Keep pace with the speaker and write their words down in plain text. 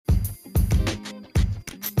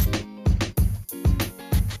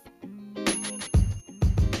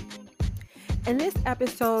In this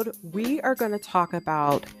episode, we are going to talk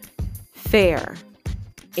about fair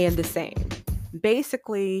and the same.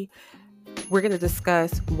 Basically, we're going to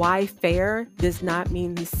discuss why fair does not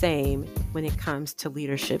mean the same when it comes to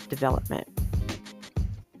leadership development.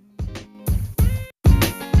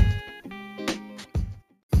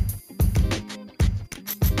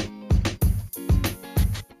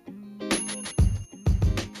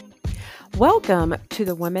 Welcome to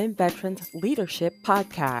the Women Veterans Leadership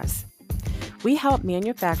Podcast. We help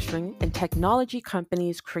manufacturing and technology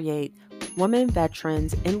companies create women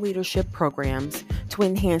veterans in leadership programs to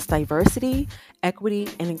enhance diversity, equity,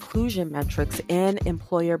 and inclusion metrics and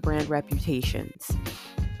employer brand reputations.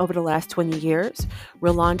 Over the last 20 years,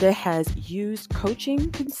 Rolanda has used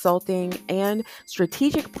coaching, consulting, and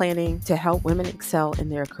strategic planning to help women excel in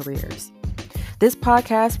their careers. This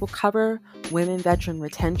podcast will cover women veteran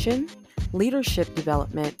retention, leadership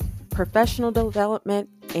development, professional development,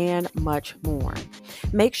 and much more.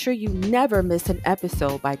 Make sure you never miss an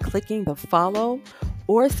episode by clicking the follow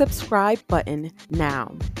or subscribe button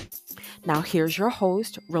now. Now, here's your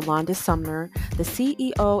host, Rolanda Sumner, the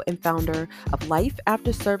CEO and founder of Life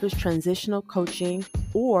After Service Transitional Coaching,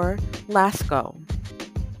 or LASCO.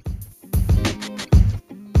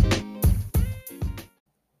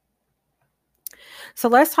 So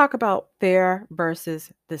let's talk about fair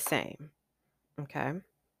versus the same. Okay.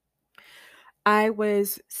 I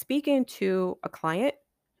was speaking to a client,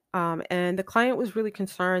 and the client was really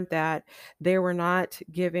concerned that they were not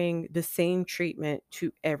giving the same treatment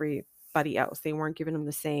to everybody else. They weren't giving them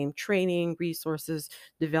the same training, resources,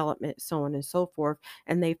 development, so on and so forth.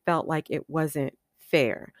 And they felt like it wasn't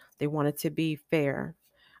fair. They wanted to be fair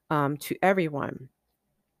to everyone.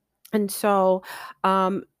 And so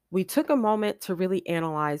we took a moment to really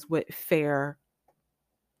analyze what fair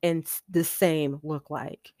and the same look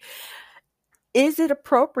like. Is it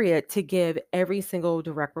appropriate to give every single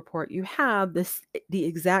direct report you have the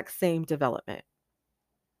exact same development?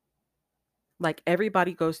 Like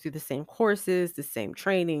everybody goes through the same courses, the same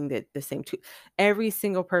training, the same every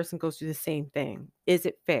single person goes through the same thing. Is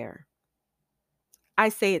it fair? I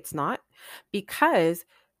say it's not, because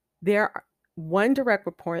one direct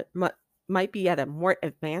report might be at a more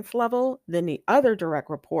advanced level than the other direct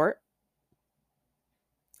report,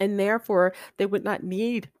 and therefore they would not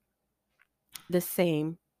need the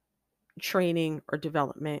same training or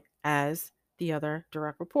development as the other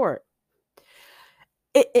direct report.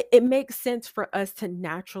 It makes sense for us to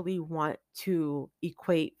naturally want to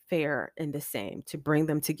equate fair and the same, to bring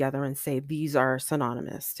them together and say these are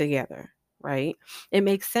synonymous together, right? It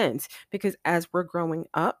makes sense because as we're growing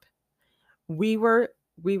up, we were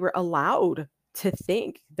we were allowed to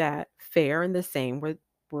think that fair and the same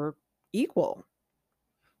were equal.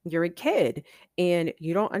 You're a kid and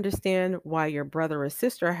you don't understand why your brother or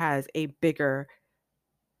sister has a bigger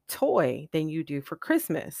toy than you do for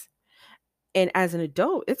Christmas. And as an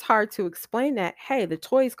adult, it's hard to explain that, hey, the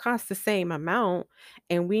toys cost the same amount.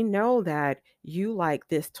 And we know that you like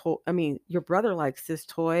this toy. I mean, your brother likes this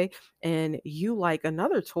toy and you like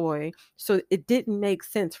another toy. So it didn't make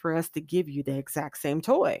sense for us to give you the exact same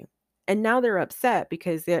toy. And now they're upset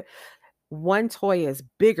because one toy is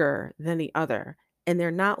bigger than the other. And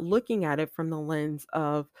they're not looking at it from the lens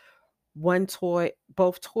of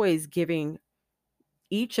both toys giving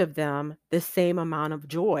each of them the same amount of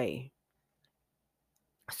joy.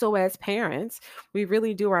 So, as parents, we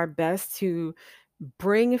really do our best to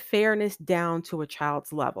bring fairness down to a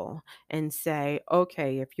child's level and say,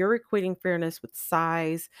 okay, if you're equating fairness with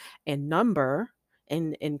size and number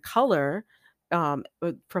and color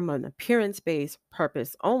from an appearance based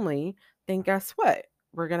purpose only, then guess what?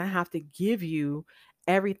 We're going to have to give you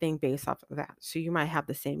everything based off of that. So you might have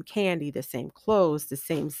the same candy, the same clothes, the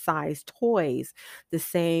same size toys, the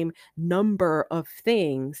same number of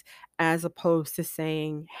things, as opposed to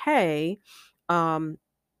saying, hey, um,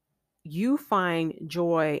 you find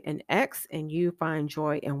joy in X and you find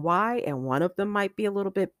joy in Y, and one of them might be a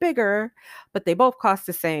little bit bigger, but they both cost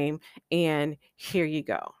the same. And here you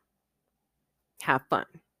go. Have fun.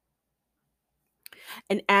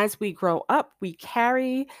 And as we grow up, we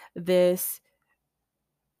carry this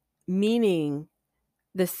meaning,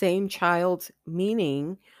 the same child's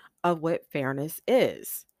meaning of what fairness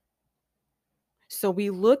is. So we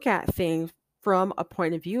look at things from a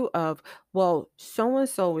point of view of, well, so and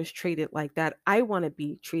so is treated like that. I want to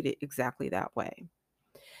be treated exactly that way.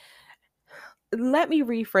 Let me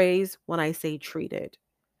rephrase when I say treated.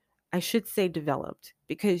 I should say developed,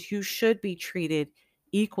 because you should be treated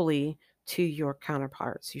equally to your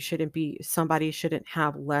counterparts. Somebody shouldn't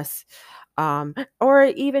have less, or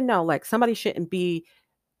even no, like somebody shouldn't be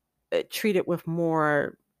treated with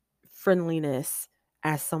more friendliness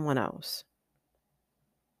as someone else.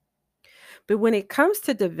 But when it comes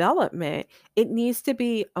to development, it needs to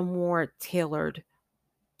be a more tailored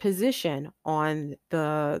position on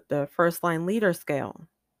the first line leader scale,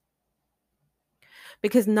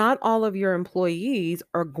 because not all of your employees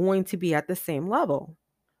are going to be at the same level.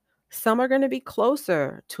 Some are going to be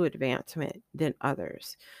closer to advancement than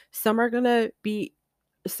others. Some are going to be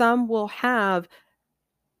some will have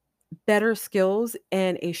better skills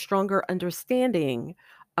and a stronger understanding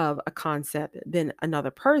of a concept than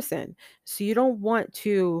another person. So you don't want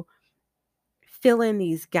to fill in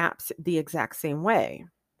these gaps the exact same way.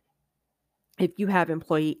 If you have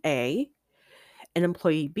employee A and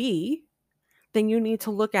employee B, then you need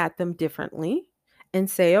to look at them differently and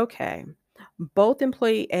say, okay, both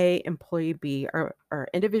employee A, employee B are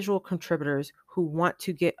individual contributors who want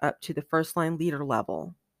to get up to the first line leader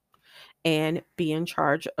level and be in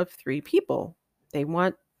charge of 3 people. They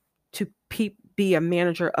want to be a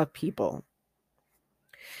manager of people.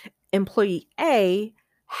 Employee A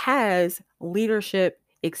has leadership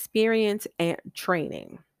experience and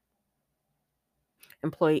training.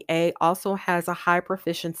 Employee A also has a high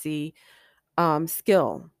proficiency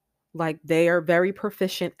skill. Like they are very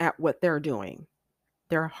proficient at what they're doing.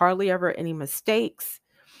 There are hardly ever any mistakes,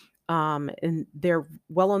 and they're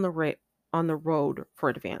well on the road for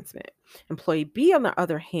advancement. Employee B, on the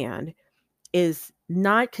other hand, is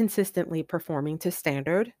not consistently performing to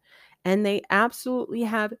standard, and they absolutely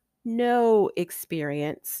have no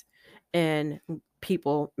experience in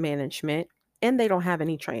people management, and they don't have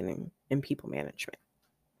any training in people management.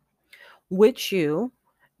 Would you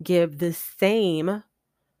give the same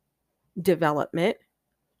development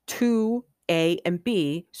to A and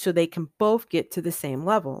B so they can both get to the same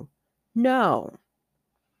level? No.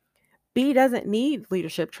 B doesn't need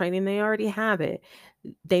leadership training, they already have it.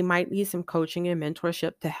 They might need some coaching and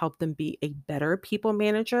mentorship to help them be a better people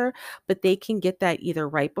manager, but they can get that either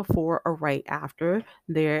right before or right after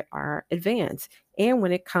they are advanced. And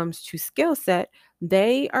when it comes to skill set,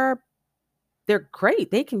 they're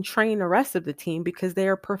great. They can train the rest of the team because they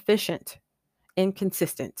are proficient and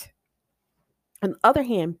consistent. On the other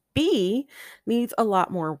hand, B needs a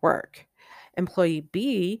lot more work. Employee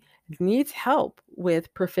B needs help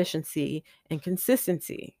with proficiency and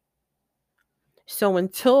consistency. So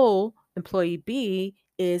until employee B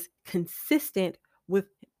is consistent with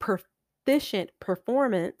proficient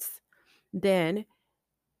performance, then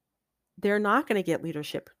they're not going to get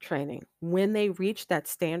leadership training. When they reach that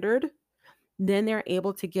standard, then they're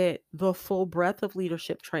able to get the full breadth of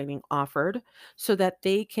leadership training offered so that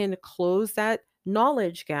they can close that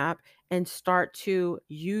knowledge gap and start to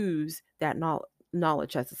use that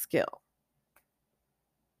knowledge as a skill.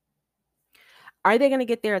 Are they going to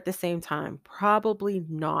get there at the same time? Probably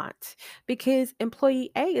not, because employee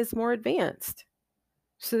A is more advanced.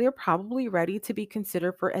 So they're probably ready to be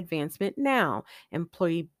considered for advancement now.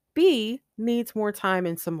 Employee B needs more time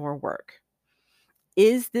and some more work.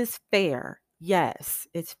 Is this fair? Yes,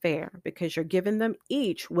 it's fair because you're giving them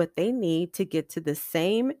each what they need to get to the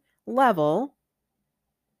same level.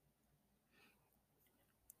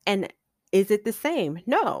 And is it the same?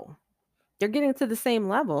 No. They're getting to the same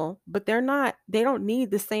level, but they don't need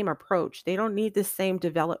the same approach. They don't need the same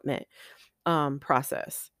development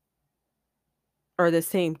process or the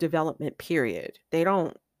same development period. They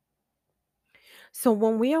don't. So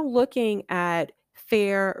when we are looking at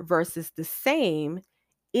fair versus the same,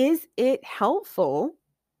 is it helpful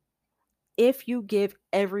if you give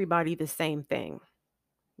everybody the same thing?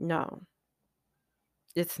 No,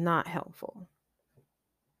 it's not helpful.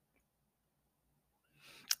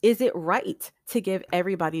 Is it right to give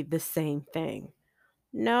everybody the same thing?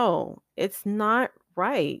 No, it's not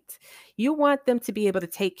right. You want them to be able to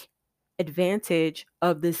take advantage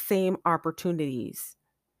of the same opportunities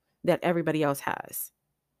that everybody else has,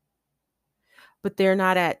 but they're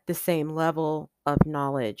not at the same level of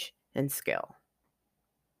knowledge and skill.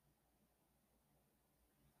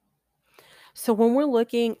 So when we're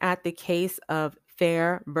looking at the case of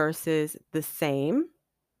fair versus the same,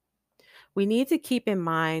 we need to keep in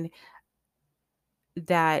mind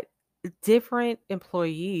that different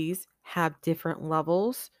employees have different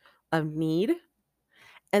levels of need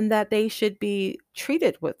and that they should be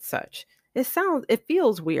treated with such. It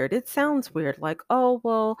feels weird. It sounds weird like, "Oh,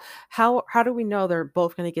 well, how do we know they're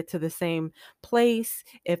both going to get to the same place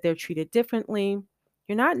if they're treated differently?"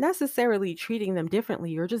 You're not necessarily treating them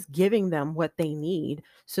differently. You're just giving them what they need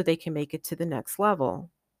so they can make it to the next level.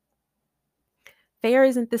 Fair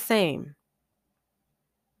isn't the same.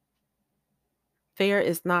 Fair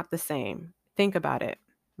is not the same. Think about it,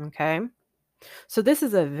 okay? So, this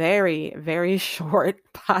is a very, very short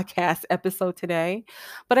podcast episode today,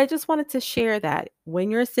 but I just wanted to share that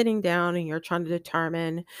when you're sitting down and you're trying to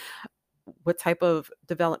determine what type of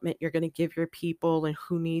development you're going to give your people and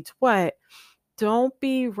who needs what, don't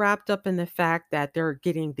be wrapped up in the fact that they're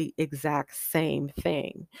getting the exact same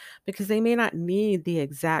thing because they may not need the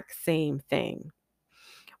exact same thing.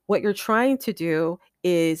 What you're trying to do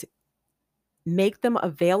is make them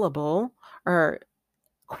available or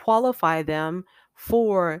qualify them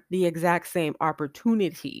for the exact same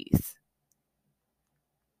opportunities.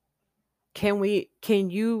 Can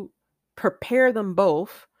you prepare them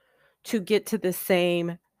both to get to the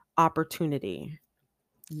same opportunity?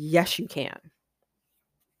 Yes, you can.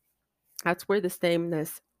 That's where the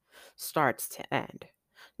sameness starts to end.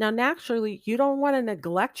 Now, naturally, you don't want to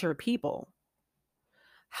neglect your people.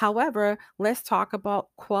 However, let's talk about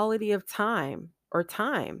quality of time or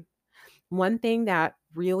time. One thing that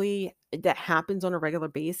happens on a regular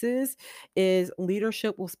basis is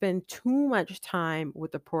leadership will spend too much time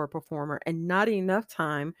with the poor performer and not enough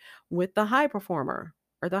time with the high performer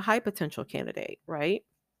or the high potential candidate, right?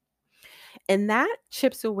 And that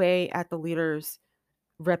chips away at the leader's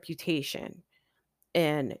reputation,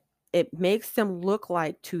 and it makes them look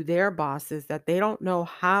like to their bosses that they don't know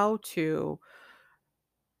how to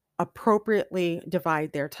appropriately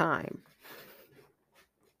divide their time.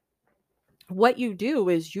 What you do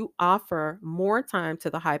is you offer more time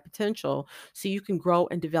to the high potential so you can grow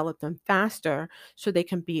and develop them faster so they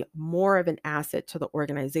can be more of an asset to the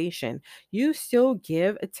organization. You still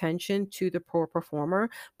give attention to the poor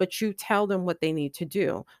performer, but you tell them what they need to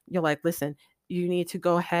do. You're like, listen, you need to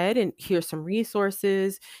go ahead and here's some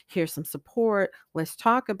resources, here's some support, let's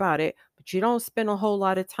talk about it. But you don't spend a whole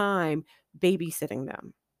lot of time babysitting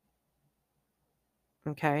them.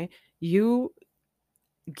 Okay. You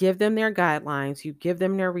give them their guidelines, you give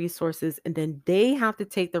them their resources, and then they have to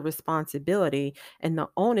take the responsibility and the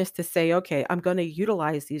onus to say, okay, I'm going to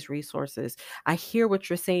utilize these resources. I hear what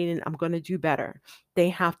you're saying and I'm going to do better. They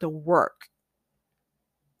have to work.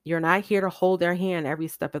 You're not here to hold their hand every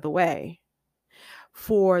step of the way.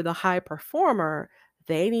 For the high performer,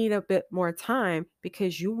 they need a bit more time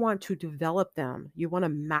because you want to develop them. You want to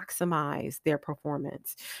maximize their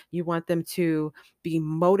performance. You want them to be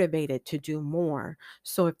motivated to do more.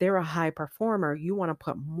 So if they're a high performer, you want to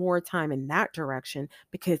put more time in that direction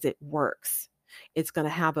because it works. It's going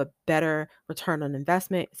to have a better return on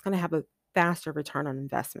investment. It's going to have a faster return on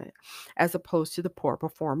investment as opposed to the poor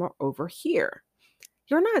performer over here.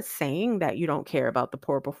 You're not saying that you don't care about the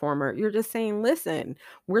poor performer. You're just saying, listen,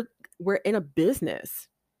 we're we're in a business,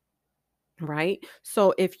 right?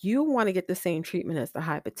 So if you want to get the same treatment as the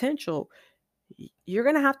high potential, you're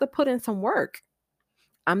going to have to put in some work.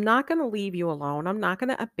 I'm not going to leave you alone. I'm not going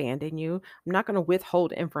to abandon you. I'm not going to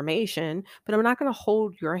withhold information, but I'm not going to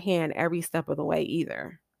hold your hand every step of the way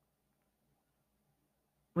either.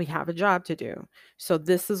 We have a job to do. So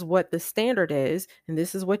this is what the standard is, and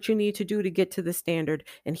this is what you need to do to get to the standard.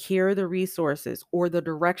 And here are the resources or the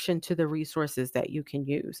direction to the resources that you can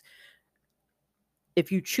use.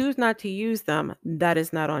 If you choose not to use them, that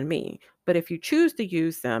is not on me. But if you choose to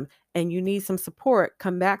use them and you need some support,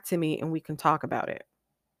 come back to me and we can talk about it.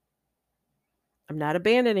 I'm not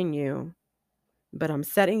abandoning you, but I'm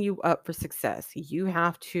setting you up for success. You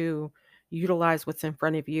have to utilize what's in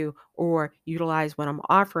front of you or utilize what I'm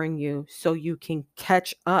offering you so you can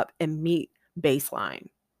catch up and meet baseline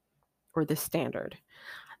or the standard.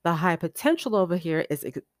 The high potential over here is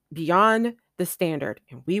beyond the standard,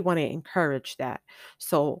 and we want to encourage that.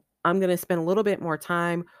 So I'm going to spend a little bit more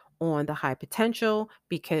time on the high potential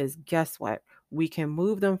because guess what? We can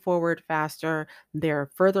move them forward faster. They're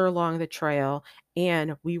further along the trail,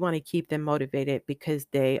 and we want to keep them motivated because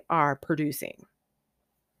they are producing.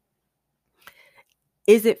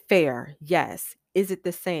 Is it fair? Yes. Is it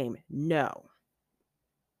the same? No.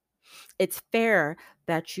 It's fair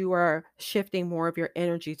that you are shifting more of your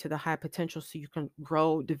energy to the high potential so you can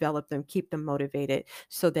grow, develop them, keep them motivated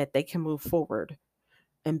so that they can move forward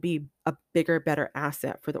and be a bigger, better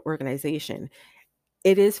asset for the organization.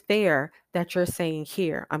 It is fair that you're saying,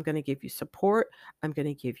 here, I'm going to give you support, I'm going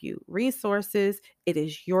to give you resources. It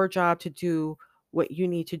is your job to do what you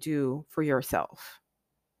need to do for yourself.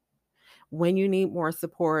 When you need more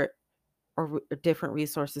support, or different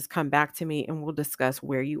resources, come back to me and we'll discuss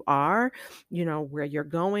where you are, where you're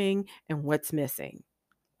going and what's missing.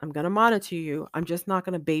 I'm going to monitor you. I'm just not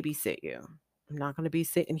going to babysit you. I'm not going to be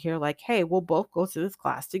sitting here like, hey, we'll both go to this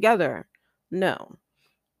class together. No.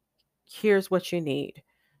 Here's what you need.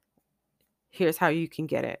 Here's how you can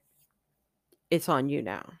get it. It's on you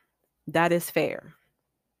now. That is fair.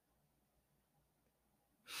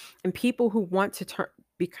 And people who want to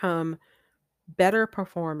become better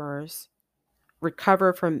performers,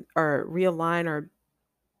 recover from or realign or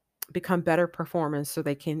become better performers so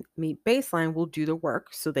they can meet baseline will do the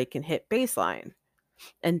work so they can hit baseline.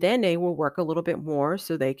 And then they will work a little bit more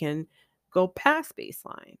so they can go past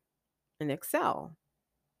baseline and excel.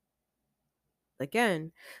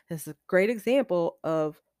 Again, this is a great example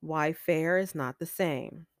of why fair is not the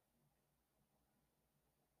same.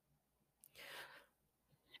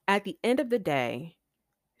 At the end of the day,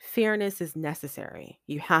 fairness is necessary.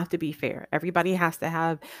 You have to be fair. Everybody has to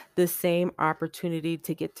have the same opportunity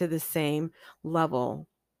to get to the same level,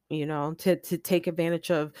 to take advantage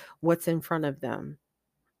of what's in front of them,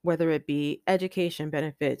 whether it be education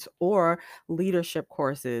benefits or leadership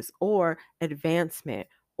courses or advancement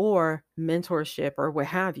or mentorship or what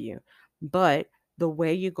have you. But the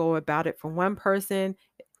way you go about it for one person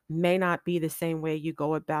may not be the same way you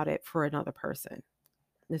go about it for another person.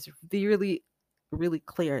 It's really, really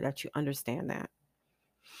clear that you understand that.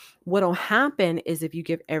 What'll happen is if you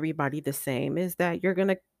give everybody the same, is that you're going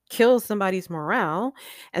to kill somebody's morale.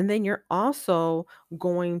 And then you're also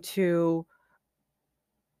going to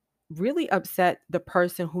really upset the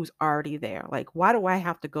person who's already there. Like, why do I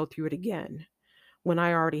have to go through it again when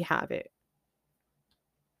I already have it?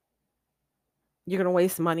 You're going to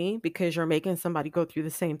waste money because you're making somebody go through the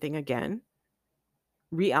same thing again.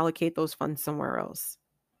 Reallocate those funds somewhere else.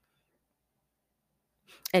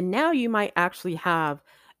 And now you might actually have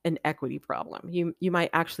an equity problem. You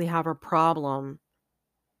might actually have a problem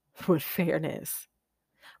with fairness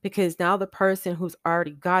because now the person who's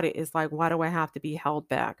already got it is like, why do I have to be held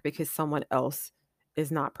back because someone else is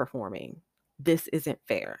not performing? This isn't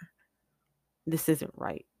fair. This isn't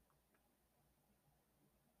right.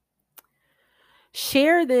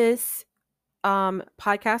 Share this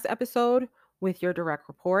podcast episode with your direct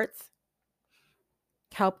reports.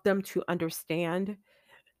 Help them to understand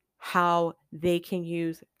how they can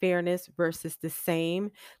use fairness versus the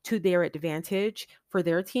same to their advantage for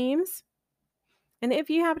their teams. And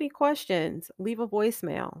if you have any questions, leave a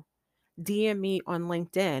voicemail. DM me on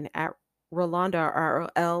LinkedIn at Rolanda,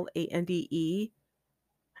 ROLANDE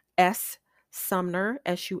Sumner,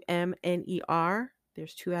 SUMNER.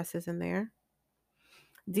 There's 2 S's in there.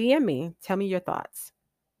 DM me. Tell me your thoughts.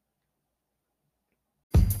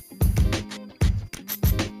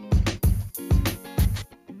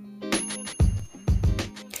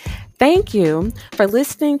 Thank you for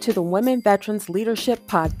listening to the Women Veterans Leadership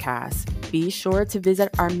Podcast. Be sure to visit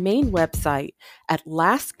our main website at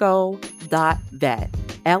lastco.vet,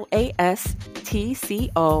 LASTCO.VET,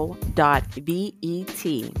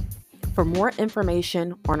 for more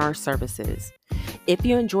information on our services. If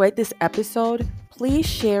you enjoyed this episode, please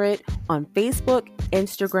share it on Facebook,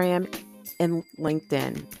 Instagram, and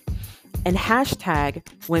LinkedIn, and hashtag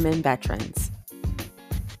Women Veterans.